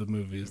subtitle of the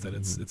movie, is that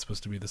it's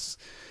supposed to be this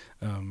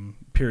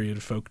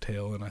period folk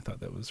tale, and I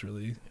thought that was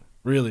really,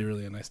 really,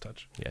 really a nice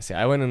touch. Yeah, see,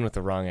 I went in with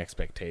the wrong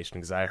expectation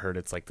because I heard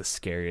it's like the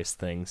scariest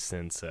thing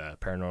since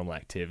Paranormal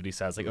Activity,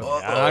 so I was like,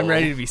 okay, I'm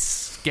ready to be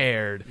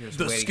scared.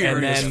 The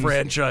scariest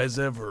franchise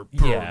ever,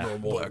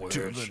 Paranormal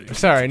Activity.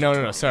 Sorry,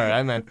 no, sorry,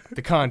 I meant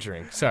The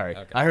Conjuring. Sorry,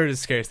 okay. I heard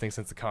it's the scariest thing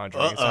since The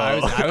Conjuring, so I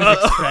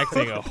was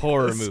expecting a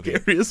horror movie.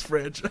 Scariest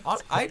franchise.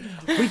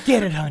 We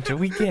get it, Hunter,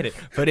 we get it.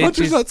 But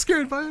Hunter's not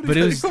scared by anything. But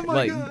it was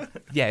God.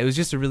 Yeah, it was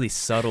just a really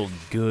subtle,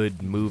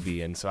 good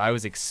movie, and so I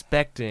was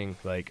expecting,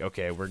 like,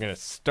 okay, we're gonna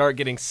start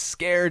getting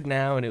scared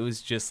now, and it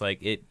was just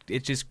like it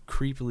just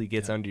creepily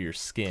gets under your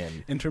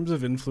skin. In terms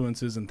of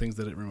influences and things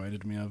that it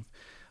reminded me of,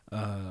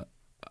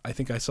 I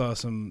think I saw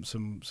some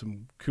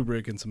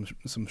Kubrick and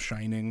some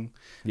Shining.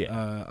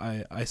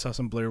 Yeah. I saw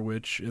some Blair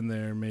Witch in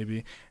there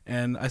maybe,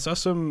 and I saw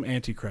some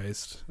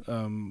Antichrist.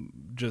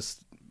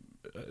 Just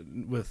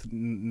with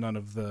none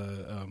of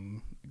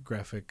the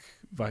graphic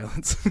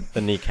violence.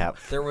 The kneecap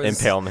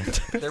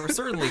impalement. There was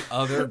certainly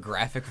other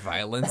graphic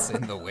violence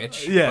in The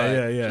Witch.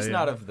 Just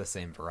not of the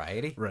same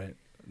variety. Right.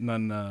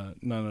 None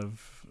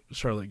of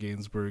Charlotte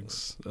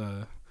Gainsbourg's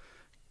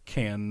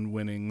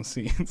can-winning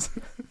scenes.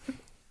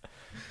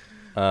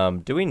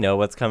 Do we know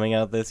what's coming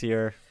out this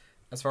year?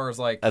 As far as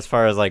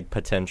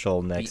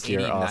Potential next the year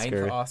 89th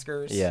Oscar?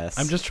 Oscars? Yes.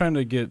 I'm just trying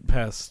to get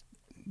past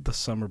the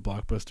summer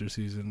blockbuster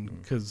season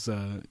because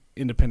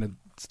Independence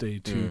Day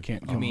 2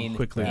 can't You come mean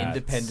quickly.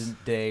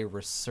 Independent Day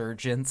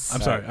Resurgence?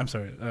 I'm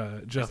sorry.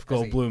 Jeff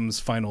Goldblum's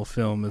final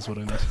film is what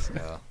I meant to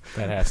say.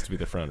 That has to be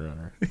the front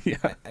runner. Yeah.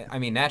 I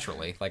mean,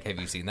 naturally. Like, have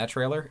you seen that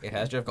trailer? It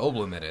has Jeff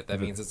Goldblum in it.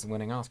 That means it's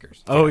winning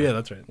Oscars. Oh, yeah,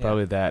 that's right.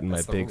 Probably that and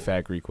That's My the Big rule.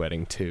 Fat Greek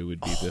Wedding 2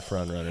 would be the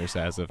front runners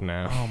as of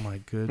now. Oh, my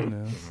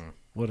goodness.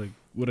 What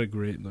a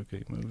great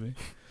looking movie.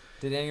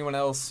 Was anyone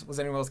else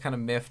kind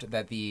of miffed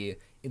that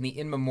in the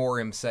In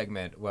Memoriam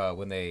segment,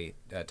 when they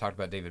talked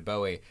about David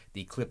Bowie,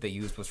 the clip they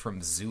used was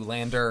from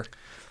Zoolander,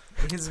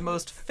 his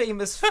most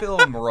famous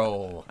film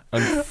role.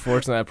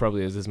 Unfortunately, that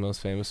probably is his most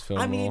famous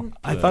film I mean, role.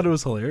 I thought it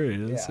was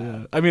hilarious. Yeah.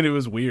 Yeah. I mean, it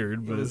was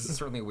weird, It but was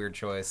certainly a weird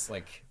choice.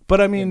 Like,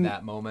 I in mean,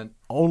 that moment.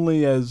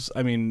 only as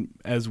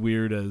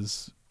weird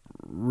as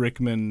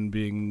Rickman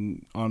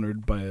being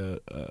honored by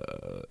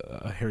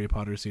a Harry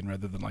Potter scene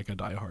rather than like a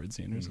Die Hard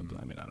scene or something.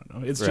 I mean, I don't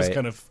know. It's just Right.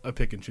 kind of a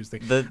pick and choose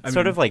thing.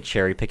 The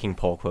cherry picking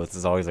poll quotes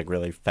is always like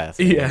really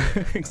fascinating. Yeah,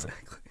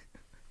 exactly.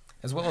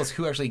 As well as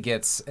who actually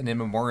gets an In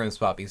Memoriam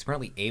spot, because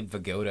apparently Abe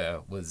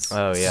Vigoda was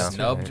yeah.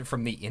 snubbed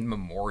from the In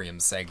Memoriam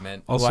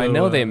segment. Also, Well, I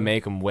know they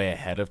make them way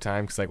ahead of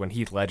time because, like, when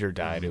Heath Ledger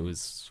died, it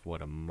was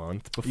a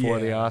month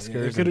before the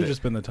Oscars. It could have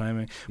just been the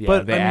timing. Yeah,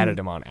 but they I mean, added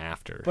him on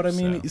after. But I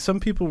mean, so. some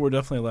people were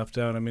definitely left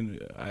out. I mean,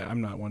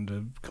 I'm not one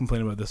to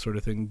complain about this sort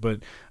of thing,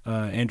 but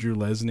Andrew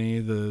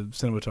Lesney, the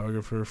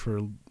cinematographer for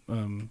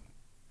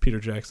Peter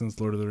Jackson's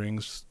Lord of the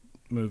Rings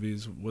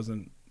movies,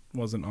 wasn't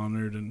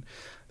honored, and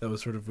that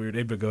was sort of weird.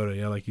 Abe Vigoda,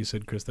 yeah, like you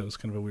said, Chris, that was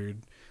kind of a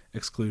weird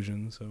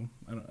exclusion. So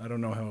I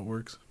don't know how it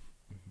works.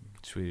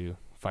 Should we do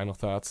final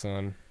thoughts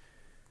on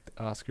the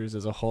Oscars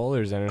as a whole,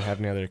 or does anyone have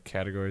any other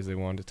categories they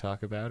wanted to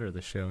talk about, or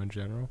the show in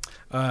general?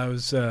 I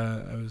was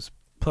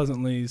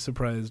pleasantly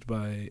surprised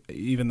by,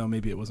 even though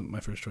maybe it wasn't my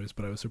first choice,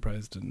 but I was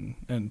surprised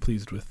and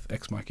pleased with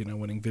Ex Machina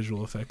winning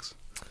visual effects.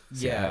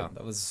 Yeah,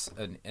 that was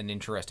an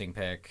interesting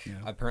pick. Yeah.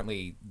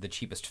 Apparently, the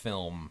cheapest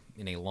film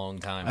in a long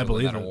time I to win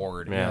believe that it.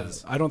 award. Yeah.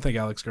 Was, I don't think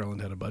Alex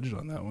Garland had a budget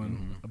on that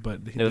one,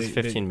 but It was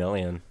 15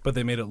 million. But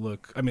they made it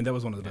look. I mean, that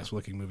was one of the best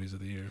looking movies of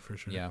the year for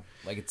sure. yeah,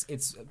 like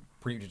it's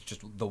pretty much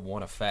just the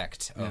one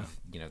effect of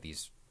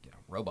these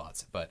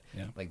robots, but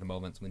Yeah. like the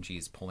moments when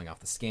she's pulling off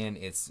the skin,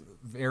 it's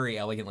very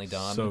elegantly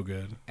done. So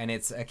good. And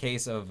it's a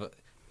case of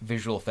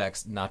visual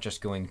effects not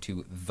just going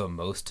to the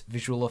most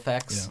visual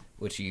effects, Yeah.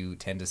 which you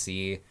tend to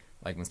see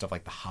like when stuff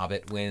like The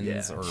Hobbit wins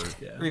Yeah. or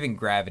Yeah. or even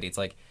Gravity. It's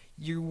like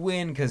you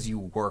win because you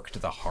worked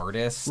the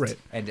hardest Right.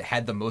 and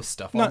had the most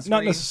stuff on Not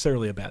screen.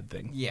 necessarily a bad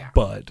thing. Yeah.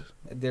 But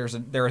there is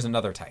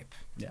another type.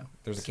 yeah,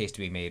 There's a case to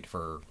be made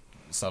for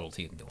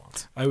subtlety and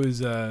nuance. I was.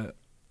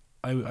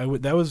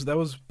 That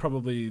was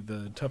probably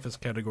the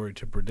toughest category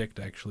to predict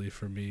actually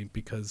for me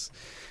because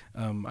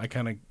I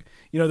kind of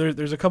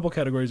there's a couple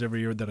categories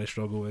every year that I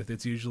struggle with.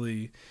 It's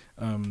usually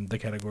the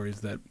categories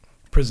that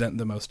present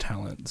the most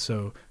talent,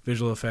 so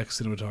visual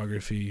effects,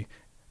 cinematography,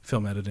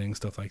 film editing,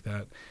 stuff like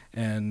that.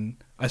 And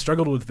I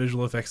struggled with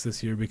visual effects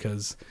this year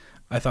because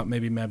I thought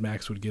maybe Mad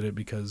Max would get it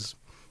because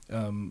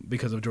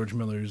of George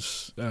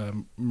Miller's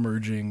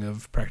merging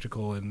of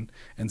practical and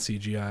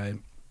CGI.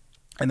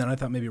 And then I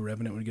thought maybe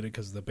Revenant would get it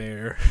because of the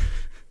bear.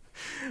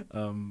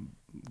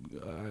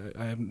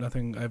 I have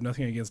nothing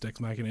against Ex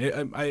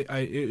Machina.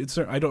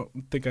 I don't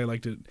think I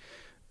liked it.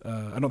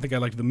 I don't think I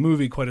liked the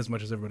movie quite as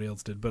much as everybody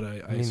else did, but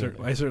I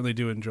certainly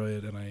do enjoy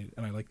it, and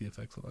I like the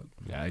effects a lot.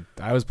 Yeah,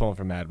 I was pulling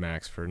for Mad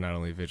Max for not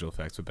only visual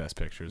effects but Best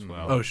Picture as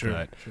well. Oh, sure,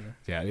 But, sure.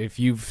 yeah, if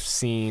you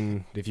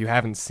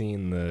haven't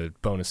seen the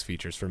bonus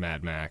features for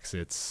Mad Max,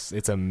 it's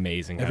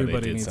amazing how Everybody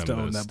they did needs some to of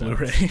own those that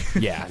stunts.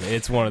 Blu-ray. Yeah,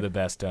 it's one of the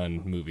best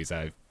done movies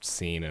I've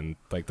seen, and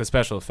like the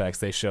special effects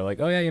they show, like,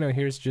 oh yeah,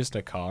 here's just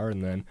a car,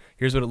 and then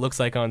here's what it looks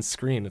like on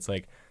screen. It's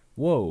like,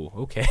 whoa,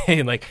 okay.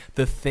 And like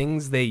the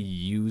things they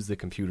use the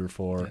computer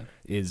for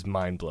is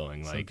mind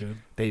blowing. So Like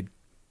good.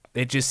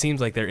 it just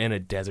seems like they're in a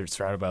desert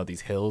surrounded by all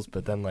these hills,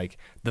 but then like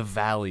the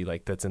valley,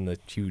 like that's in the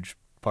huge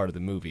part of the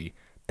movie,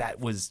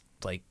 that was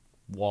like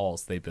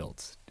walls they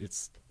built.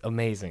 It's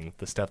amazing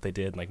the stuff they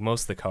did. Like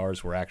most of the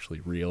cars were actually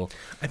real.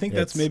 I think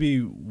that's maybe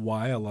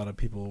why a lot of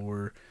people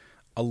were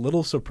a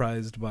little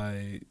surprised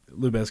by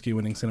Lubeski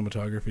winning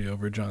cinematography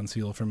over John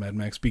Seale for Mad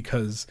Max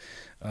because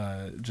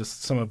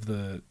just some of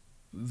the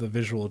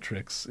visual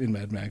tricks in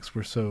Mad Max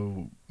were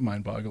so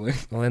mind-boggling.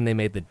 Well, then they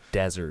made the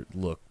desert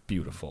look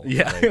beautiful.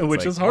 Yeah, Like, it's which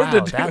like, is hard to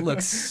wow, do. That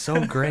looks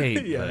so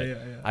great. Yeah, But yeah.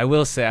 I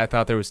will say I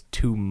thought there was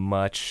too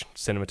much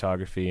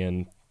cinematography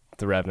in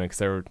The Revenant because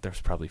there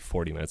was probably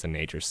 40 minutes of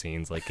nature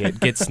scenes. Like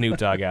get Snoop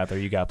Dogg out there.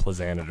 You got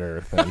Planet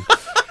Earth.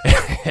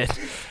 And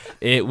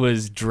it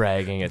was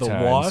dragging at The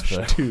times. Wash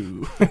but,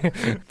 too.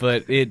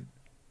 but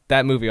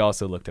that movie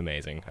also looked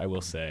amazing, I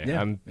will say.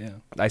 Yeah.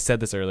 I said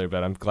this earlier,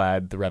 but I'm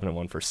glad The Revenant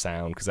won for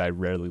sound because I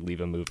rarely leave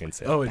a movie and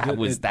say, Oh, it that did-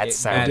 was it- that it-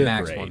 sounded Mad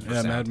Max great. won for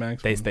Yeah, sound. Mad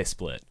Max. They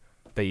split.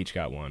 They each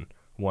got one.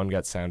 One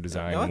got sound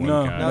design. No, one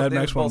no, got. Mad they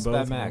Max were won both both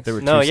Mad of them. Max. There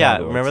were No, two yeah. sound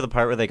awards. Remember the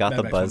part where they got Mad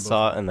the Max won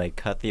buzzsaw both. and they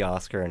cut the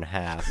Oscar in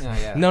half?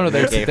 Yeah. No,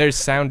 Okay. there's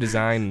sound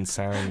design and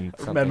sound.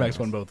 Mad Max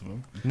won both of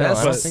them. No, I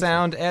Best don't think so.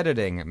 sound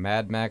editing,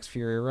 Mad Max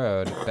Fury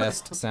Road.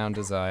 Best sound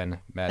design,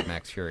 Mad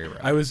Max Fury Road.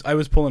 I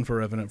was pulling for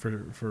Revenant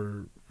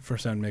for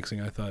sound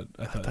mixing. I thought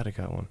I thought I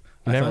got one.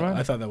 I Never thought, mind.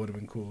 I thought that would have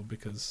been cool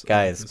because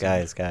Guys,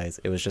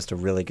 it was just a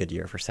really good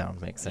year for sound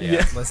mixing.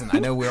 Yeah. Listen, I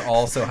know we're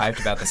all so hyped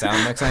about the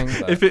sound mixing.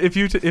 But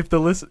if the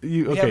list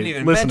you we haven't okay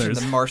even mentioned listeners,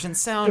 the Martian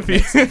sound if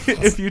you,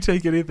 mixing. if you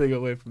take anything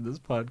away from this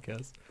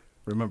podcast,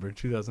 remember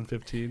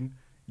 2015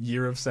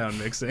 year of sound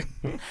mixing.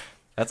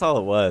 That's all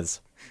it was.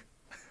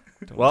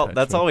 Well, touch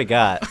that's me. all we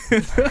got.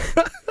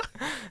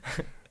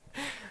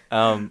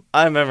 I'm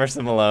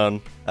Emerson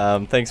Malone.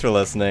 Thanks for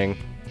listening.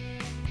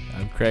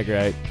 I'm Craig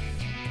Wright.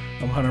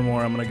 I'm Hunter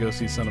Moore. I'm gonna go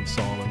see Son of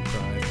Saul and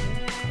cry.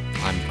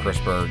 I'm Chris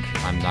Berg.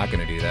 I'm not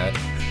going to do that.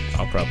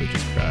 I'll probably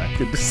just cry.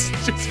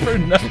 Just for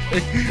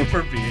nothing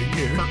for being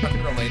here. For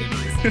unrelated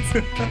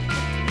reasons.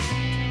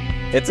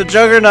 It's a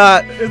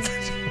juggernaut. It's